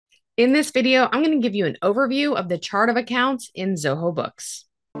In this video, I'm going to give you an overview of the chart of accounts in Zoho Books.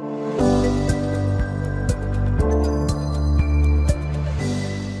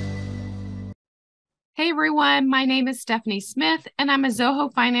 Hey everyone, my name is Stephanie Smith, and I'm a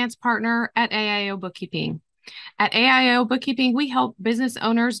Zoho Finance Partner at AIO Bookkeeping. At AIO Bookkeeping, we help business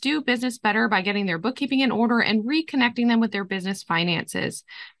owners do business better by getting their bookkeeping in order and reconnecting them with their business finances.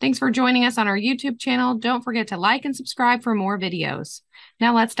 Thanks for joining us on our YouTube channel. Don't forget to like and subscribe for more videos.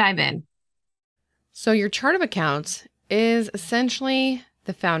 Now let's dive in. So your chart of accounts is essentially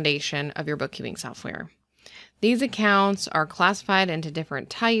the foundation of your bookkeeping software. These accounts are classified into different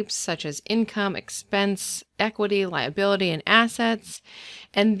types such as income, expense, equity, liability, and assets.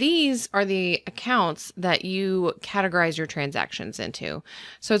 And these are the accounts that you categorize your transactions into.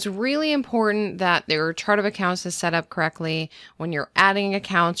 So it's really important that your chart of accounts is set up correctly. When you're adding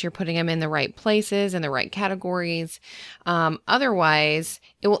accounts, you're putting them in the right places and the right categories. Otherwise,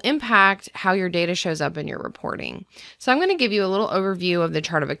 it will impact how your data shows up in your reporting. So I'm going to give you a little overview of the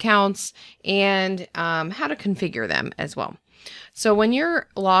chart of accounts and how to configure them as well. So when you're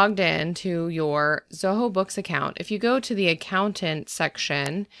logged into your Zoho Books account, if you go to the accountant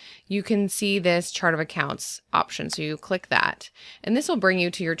section, you can see this chart of accounts option. So you click that, and this will bring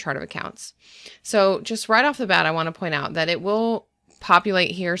you to your chart of accounts. So just right off the bat, I want to point out that it will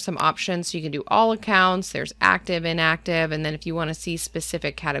populate here some options. So you can do all accounts, there's active, inactive, and then if you want to see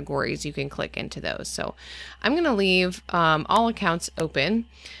specific categories, you can click into those. So I'm going to leave all accounts open.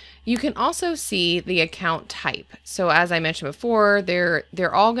 You can also see the account type. So as I mentioned before, they're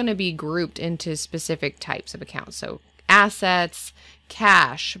all going to be grouped into specific types of accounts. So assets,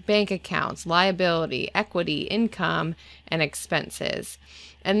 cash, bank accounts, liability, equity, income, and expenses.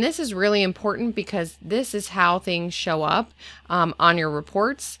 And this is really important because this is how things show up on your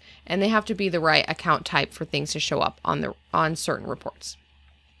reports, and they have to be the right account type for things to show up on certain reports.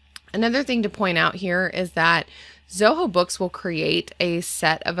 Another thing to point out here is that Zoho Books will create a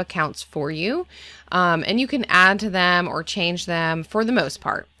set of accounts for you, and you can add to them or change them for the most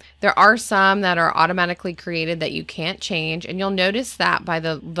part. There are some that are automatically created that you can't change, and you'll notice that by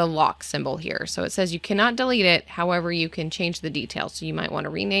the lock symbol here. So it says you cannot delete it, however, you can change the details. So you might want to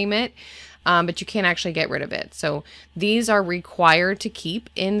rename it, but you can't actually get rid of it. So these are required to keep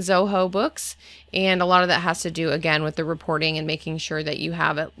in Zoho Books, and a lot of that has to do, again, with the reporting and making sure that you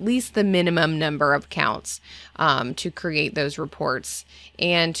have at least the minimum number of counts to create those reports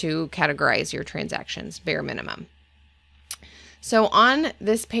and to categorize your transactions, bare minimum. So on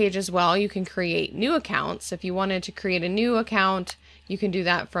this page as well, you can create new accounts. If you wanted to create a new account, you can do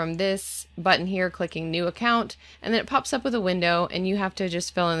that from this button here, clicking new account, and then it pops up with a window and you have to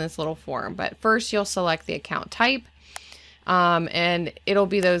just fill in this little form. But first you'll select the account type, and it'll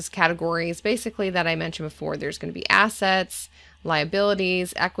be those categories basically that I mentioned before. There's going to be assets,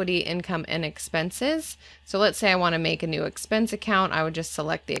 liabilities, equity, income, and expenses. So let's say I want to make a new expense account. I would just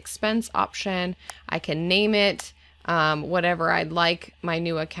select the expense option. I can name it whatever I'd like my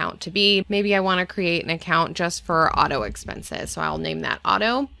new account to be. Maybe I want to create an account just for auto expenses, so I'll name that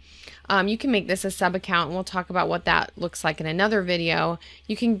auto. You can make this a sub account, and we'll talk about what that looks like in another video.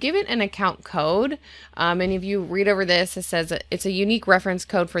 You can give it an account code, and if you read over this, it says it's a unique reference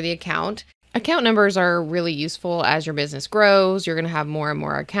code for the account. Account numbers are really useful as your business grows. You're going to have more and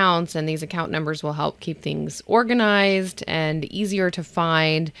more accounts, and these account numbers will help keep things organized and easier to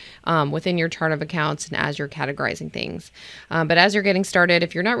find within your chart of accounts and as you're categorizing things. But as you're getting started,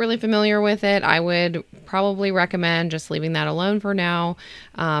 if you're not really familiar with it, I would probably recommend just leaving that alone for now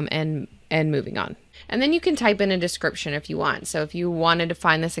and moving on. And then you can type in a description if you want. So if you wanted to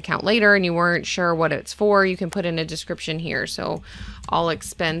find this account later and you weren't sure what it's for, you can put in a description here. So all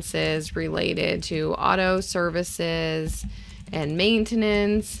expenses related to auto services and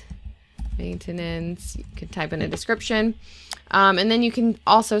maintenance. You can type in a description. And then you can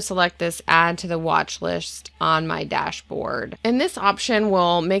also select this add to the watch list on my dashboard. And this option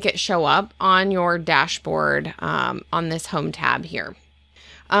will make it show up on your dashboard on this home tab here.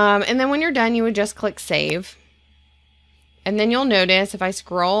 And then when you're done, you would just click save. And then you'll notice if I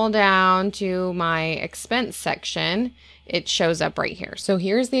scroll down to my expense section, it shows up right here. So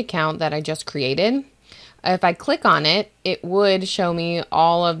here's the account that I just created. If I click on it, it would show me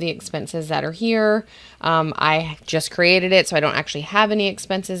all of the expenses that are here. I just created it, so I don't actually have any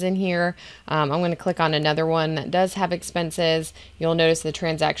expenses in here. I'm going to click on another one that does have expenses. You'll notice the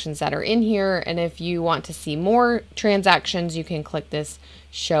transactions that are in here, and if you want to see more transactions, you can click this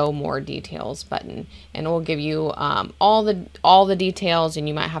show more details button, and it will give you all the details, and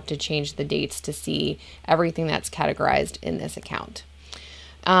you might have to change the dates to see everything that's categorized in this account.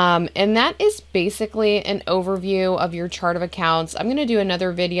 And that is basically an overview of your chart of accounts. I'm going to do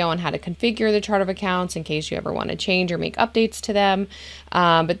another video on how to configure the chart of accounts in case you ever want to change or make updates to them.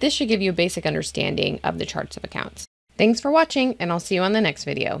 But this should give you a basic understanding of the charts of accounts. Thanks for watching, and I'll see you on the next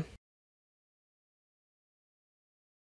video.